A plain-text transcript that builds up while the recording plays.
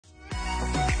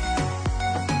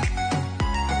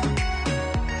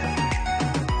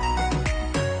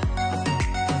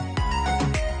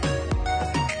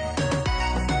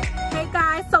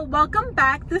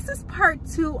back. This is part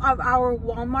 2 of our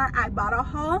Walmart Ibotta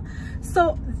haul.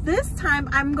 So this time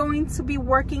I'm going to be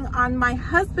working on my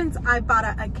husband's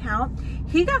Ibotta account.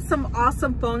 He got some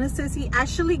awesome bonuses. He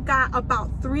actually got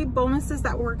about 3 bonuses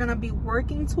that we're going to be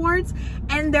working towards,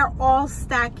 and they're all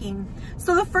stacking.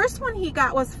 So the first one he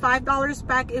got was $5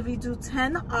 back if you do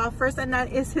 10 offers, and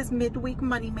that is his midweek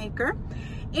moneymaker.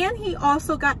 And he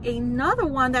also got another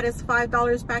one that is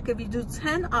 $5 back if you do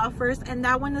 10 offers, and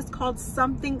that one is called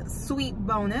Something Sweet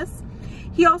Bonus.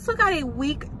 He also got a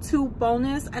week 2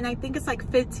 bonus, and I think it's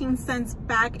like 15 cents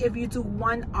back if you do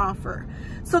 1 offer.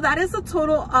 So that is a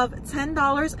total of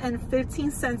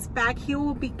 $10.15 back he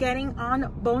will be getting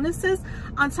on bonuses,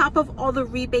 on top of all the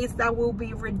rebates that we'll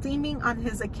be redeeming on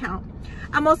his account.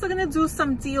 I'm also going to do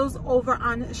some deals over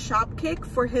on Shopkick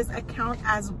for his account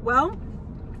as well.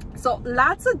 So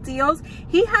lots of deals.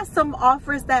 He has some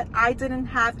offers that I didn't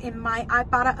have in my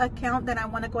Ibotta account that I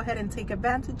want to go ahead and take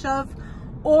advantage of,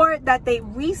 or that they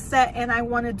reset and I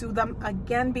want to do them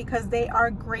again because they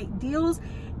are great deals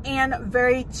and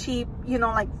very cheap, you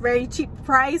know, like very cheap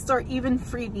price or even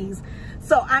freebies.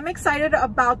 So I'm excited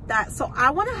about that. So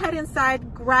I want to head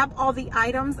inside, grab all the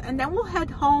items, and then we'll head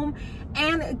home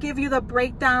and give you the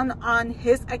breakdown on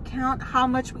his account, how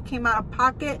much we came out of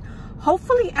pocket.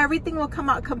 Hopefully everything will come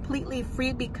out completely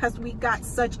free because we got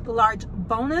such large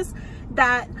bonus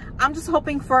that I'm just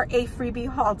hoping for a freebie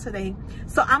haul today.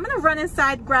 So I'm gonna run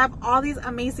inside, grab all these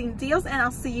amazing deals, and I'll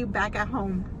see you back at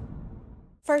home.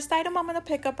 First item I'm gonna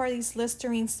pick up are these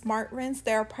Listerine Smart Rinse.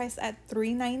 They're priced at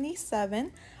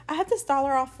 $3.97. I have this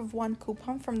 $1 off of 1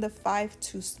 coupon from the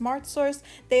 5-2 Smart Source.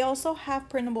 They also have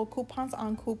printable coupons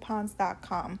on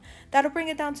coupons.com. That'll bring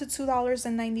it down to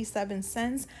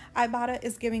 $2.97. Ibotta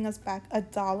is giving us back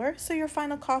 $1, so your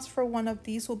final cost for one of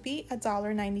these will be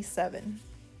 $1.97.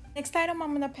 Next item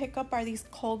I'm going to pick up are these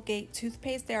Colgate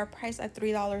toothpaste. They are priced at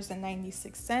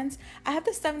 $3.96. I have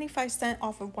the 75-cent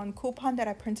off of 1 coupon that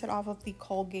I printed off of the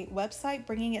Colgate website,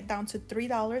 bringing it down to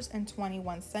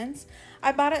 $3.21.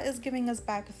 Ibotta is giving us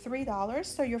back $3,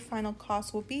 so your final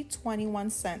cost will be 21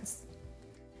 cents.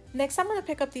 Next, I'm going to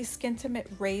pick up these Skintimate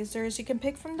razors. You can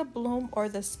pick from the Bloom or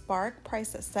the Spark,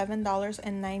 priced at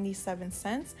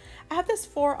 $7.97. I have this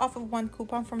 4 off of 1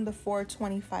 coupon from the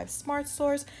 425 Smart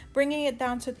Source, bringing it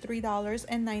down to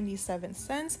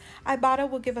 $3.97. Ibotta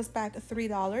will give us back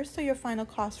 $3, so your final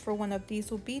cost for one of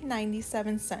these will be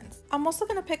 97 cents. I'm also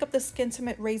going to pick up the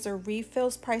Skintimate razor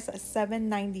refills, priced at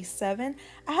 $7.97.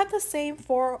 I have the same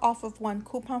 4 off of 1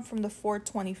 coupon from the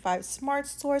 425 Smart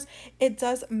Source. It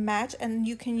does match, and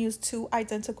you can use 2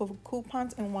 identical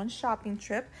coupons in 1 shopping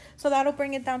trip, so that'll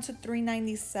bring it down to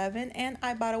 $3.97, and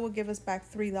Ibotta will give us back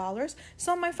 $3,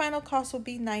 so my final cost will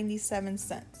be 97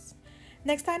 cents.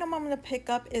 Next item I'm going to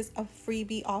pick up is a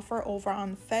freebie offer over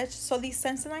on Fetch. So the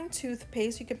Sensodyne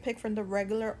toothpaste, you can pick from the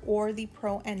regular or the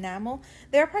Pro Enamel.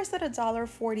 They're priced at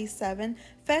 $1.47.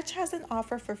 Fetch has an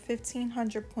offer for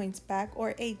 1,500 points back,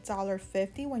 or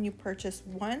 $8.50 when you purchase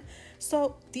 1.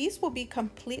 So these will be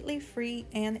completely free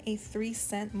and a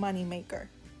 3-cent moneymaker.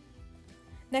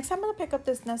 Next, I'm going to pick up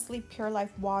this Nestle Pure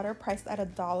Life water priced at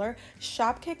 $1.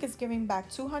 Shopkick is giving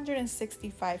back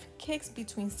 265 kicks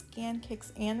between scan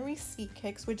kicks and receipt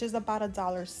kicks, which is about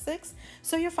 $1.06.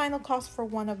 So your final cost for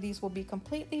one of these will be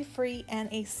completely free and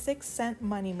a 6-cent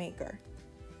moneymaker.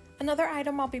 Another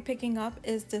item I'll be picking up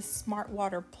is this Smart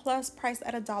Water Plus, priced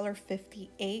at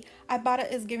 $1.58. Ibotta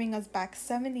is giving us back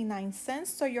 79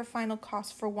 cents, so your final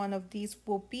cost for one of these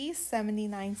will be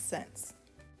 79 cents.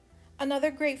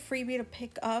 Another great freebie to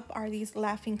pick up are these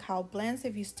Laughing Cow blends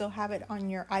if you still have it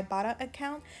on your Ibotta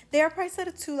account. They are priced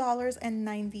at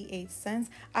 $2.98.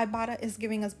 Ibotta is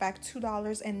giving us back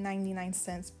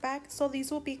 $2.99 back, so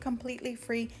these will be completely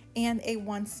free and a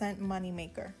 1-cent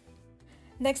moneymaker.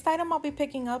 Next item I'll be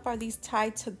picking up are these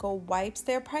Tide to Go wipes.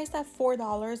 They're priced at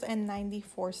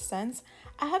 $4.94.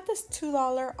 I have this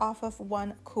 $2 off of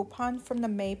 1 coupon from the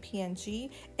May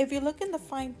P&G. If you look in the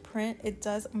fine print, it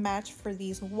does match for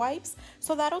these wipes.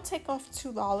 So that'll take off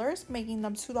 $2, making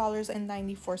them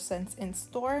 $2.94 in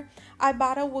store.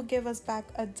 Ibotta will give us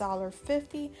back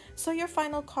 $1.50. So your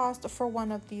final cost for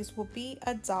one of these will be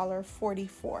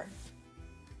 $1.44.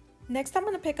 Next, I'm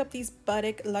going to pick up these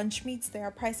Buddick lunch meats. They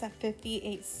are priced at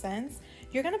 58 cents.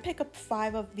 You're going to pick up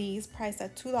 5 of these, priced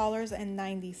at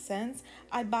 $2.90.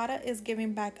 Ibotta is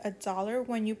giving back $1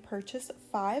 when you purchase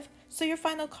 5. So your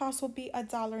final cost will be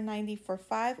 $1.90 for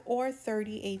 5, or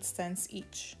 38 cents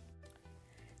each.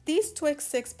 These Twix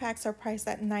 6-packs are priced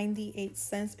at 98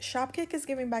 cents. Shopkick is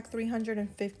giving back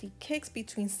 350 kicks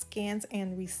between scans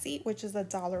and receipt, which is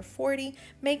 $1.40,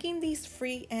 making these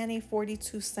free and a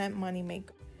 42-cent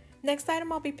moneymaker. Next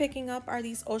item I'll be picking up are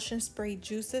these Ocean Spray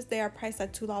juices. They are priced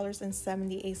at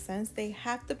 $2.78. They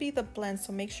have to be the blend,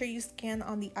 so make sure you scan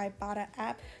on the Ibotta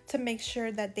app to make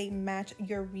sure that they match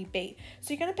your rebate.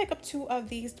 So you're going to pick up 2 of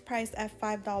these priced at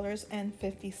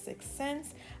 $5.56.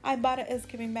 Ibotta is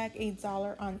giving back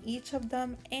 $1 on each of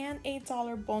them and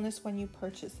 $8 bonus when you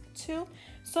purchase 2.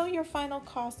 So your final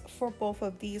cost for both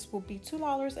of these will be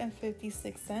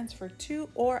 $2.56 for 2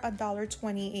 or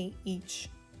 $1.28 each.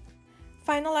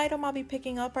 Final item I'll be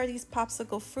picking up are these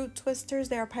popsicle fruit twisters.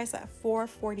 They are priced at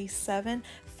 $4.47.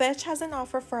 Fetch has an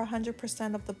offer for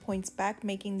 100% of the points back,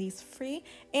 making these free.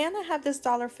 And I have this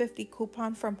 $1.50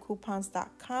 coupon from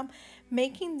coupons.com,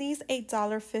 making these a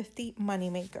 $1.50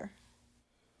 moneymaker.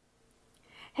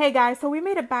 Hey guys, so we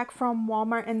made it back from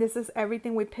Walmart and this is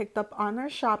everything we picked up on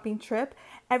our shopping trip.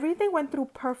 Everything went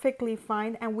through perfectly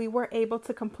fine and we were able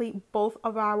to complete both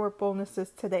of our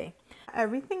bonuses today.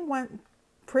 Everything went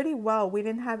pretty well. We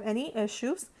didn't have any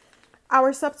issues.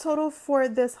 Our subtotal for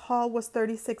this haul was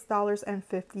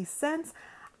 $36.50.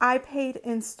 I paid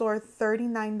in store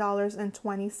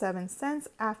 $39.27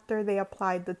 after they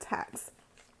applied the tax.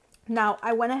 Now,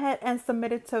 I went ahead and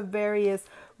submitted to various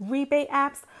rebate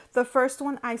apps. The first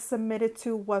one I submitted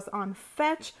to was on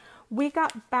Fetch. We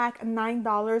got back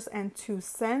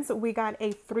 $9.02. We got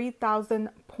a 3,000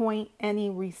 point any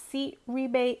receipt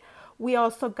rebate. We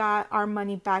also got our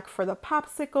money back for the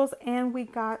popsicles and we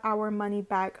got our money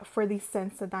back for the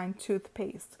Sensodyne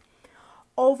toothpaste.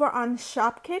 Over on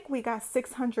Shopkick, we got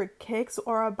 600 kicks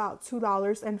or about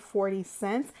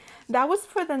 $2.40. That was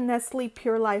for the Nestle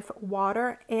Pure Life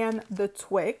water and the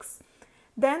Twix.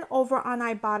 Then over on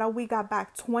Ibotta, we got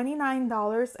back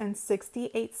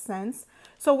 $29.68.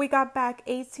 So we got back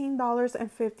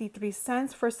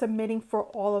 $18.53 for submitting for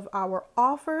all of our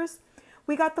offers.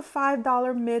 We got the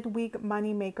 $5 midweek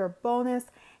moneymaker bonus,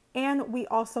 and we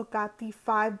also got the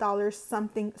 $5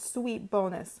 something sweet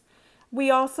bonus. We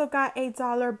also got a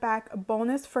 $1 back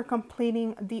bonus for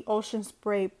completing the Ocean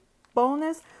Spray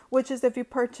bonus, which is if you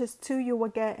purchase 2, you will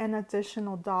get an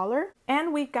additional $1.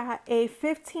 And we got a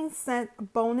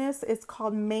 15-cent bonus. It's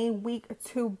called May Week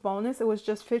 2 bonus. It was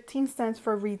just 15 cents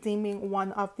for redeeming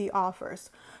one of the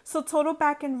offers. So total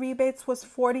back in rebates was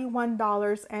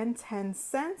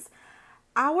 $41.10.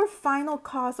 Our final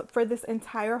cost for this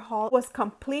entire haul was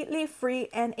completely free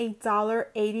and a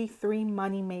 $1.83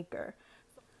 moneymaker.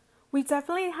 We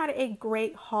definitely had a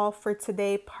great haul for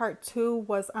today. Part 2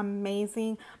 was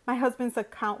amazing. My husband's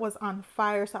account was on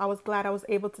fire, so I was glad I was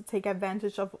able to take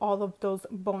advantage of all of those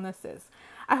bonuses.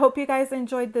 I hope you guys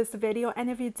enjoyed this video, and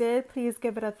if you did, please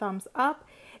give it a thumbs up.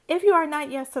 If you are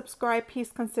not yet subscribed,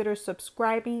 please consider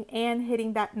subscribing and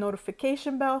hitting that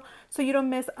notification bell so you don't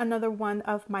miss another one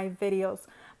of my videos.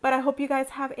 But I hope you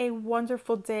guys have a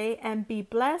wonderful day and be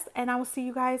blessed, and I will see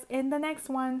you guys in the next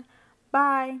one.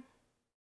 Bye.